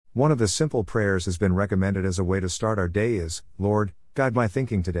One of the simple prayers has been recommended as a way to start our day is, Lord, guide my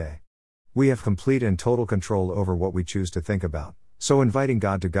thinking today. We have complete and total control over what we choose to think about, so inviting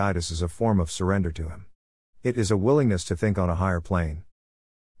God to guide us is a form of surrender to Him. It is a willingness to think on a higher plane.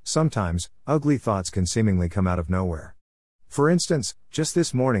 Sometimes, ugly thoughts can seemingly come out of nowhere. For instance, just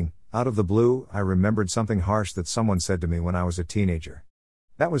this morning, out of the blue, I remembered something harsh that someone said to me when I was a teenager.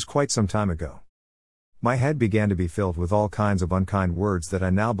 That was quite some time ago. My head began to be filled with all kinds of unkind words that I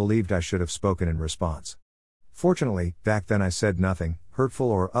now believed I should have spoken in response. Fortunately, back then I said nothing,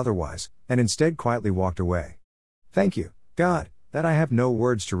 hurtful or otherwise, and instead quietly walked away. Thank you, God, that I have no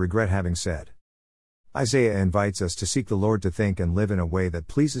words to regret having said. Isaiah invites us to seek the Lord, to think and live in a way that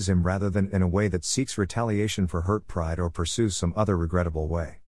pleases Him rather than in a way that seeks retaliation for hurt pride or pursues some other regrettable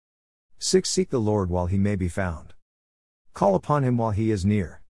way. 6. Seek the Lord while He may be found. Call upon Him while He is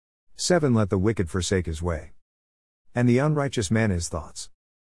near. 7. Let the wicked forsake his way, and the unrighteous man his thoughts.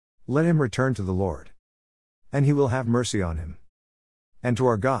 Let him return to the Lord, and He will have mercy on him, and to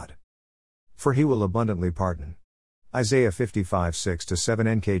our God, for He will abundantly pardon. Isaiah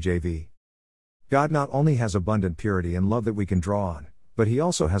 55:6-7 NKJV. God not only has abundant purity and love that we can draw on, but He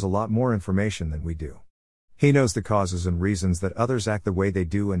also has a lot more information than we do. He knows the causes and reasons that others act the way they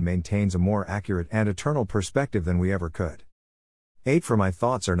do and maintains a more accurate and eternal perspective than we ever could. 8. For my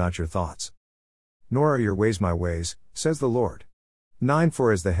thoughts are not your thoughts, nor are your ways my ways, says the Lord. 9.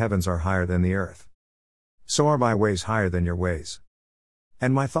 For as the heavens are higher than the earth, so are my ways higher than your ways,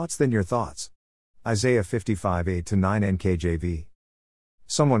 and my thoughts than your thoughts. Isaiah 55:8-9 NKJV.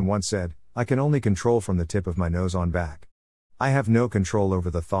 Someone once said, I can only control from the tip of my nose on back. I have no control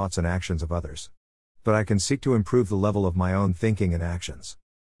over the thoughts and actions of others. But I can seek to improve the level of my own thinking and actions.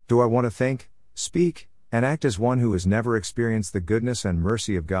 Do I want to think, speak, and act as one who has never experienced the goodness and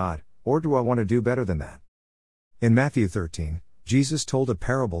mercy of God, or do I want to do better than that? In Matthew 13, Jesus told a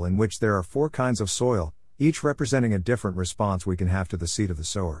parable in which there are 4 kinds of soil, each representing a different response we can have to the seed of the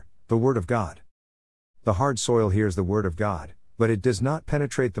sower, the Word of God. The hard soil hears the Word of God, but it does not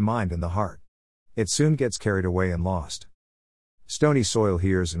penetrate the mind and the heart. It soon gets carried away and lost. Stony soil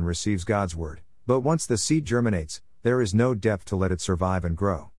hears and receives God's Word, but once the seed germinates, there is no depth to let it survive and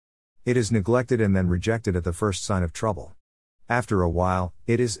grow. It is neglected and then rejected at the first sign of trouble. After a while,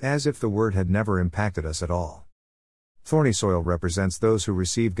 it is as if the Word had never impacted us at all. Thorny soil represents those who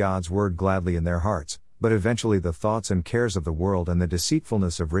receive God's Word gladly in their hearts, but eventually the thoughts and cares of the world and the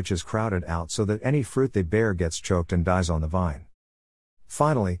deceitfulness of riches crowd it out so that any fruit they bear gets choked and dies on the vine.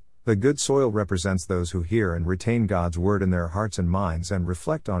 Finally, the good soil represents those who hear and retain God's Word in their hearts and minds and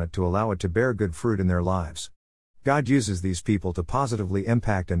reflect on it to allow it to bear good fruit in their lives. God uses these people to positively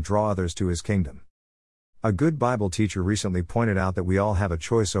impact and draw others to His kingdom. A good Bible teacher recently pointed out that we all have a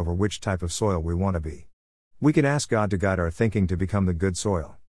choice over which type of soil we want to be. We can ask God to guide our thinking to become the good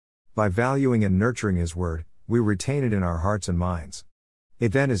soil. By valuing and nurturing His Word, we retain it in our hearts and minds.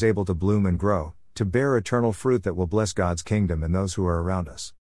 It then is able to bloom and grow, to bear eternal fruit that will bless God's kingdom and those who are around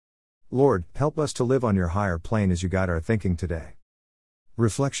us. Lord, help us to live on your higher plane as you guide our thinking today.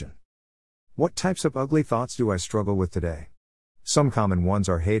 Reflection. What types of ugly thoughts do I struggle with today? Some common ones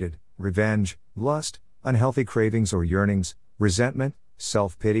are hatred, revenge, lust, unhealthy cravings or yearnings, resentment,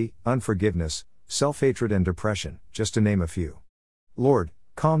 self-pity, unforgiveness, self-hatred and depression, just to name a few. Lord,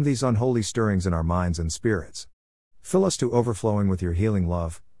 calm these unholy stirrings in our minds and spirits. Fill us to overflowing with your healing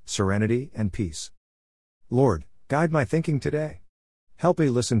love, serenity, and peace. Lord, guide my thinking today. Help me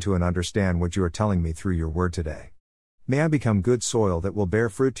listen to and understand what you are telling me through your word today. May I become good soil that will bear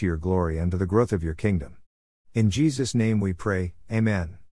fruit to your glory and to the growth of your kingdom. In Jesus' name we pray, Amen.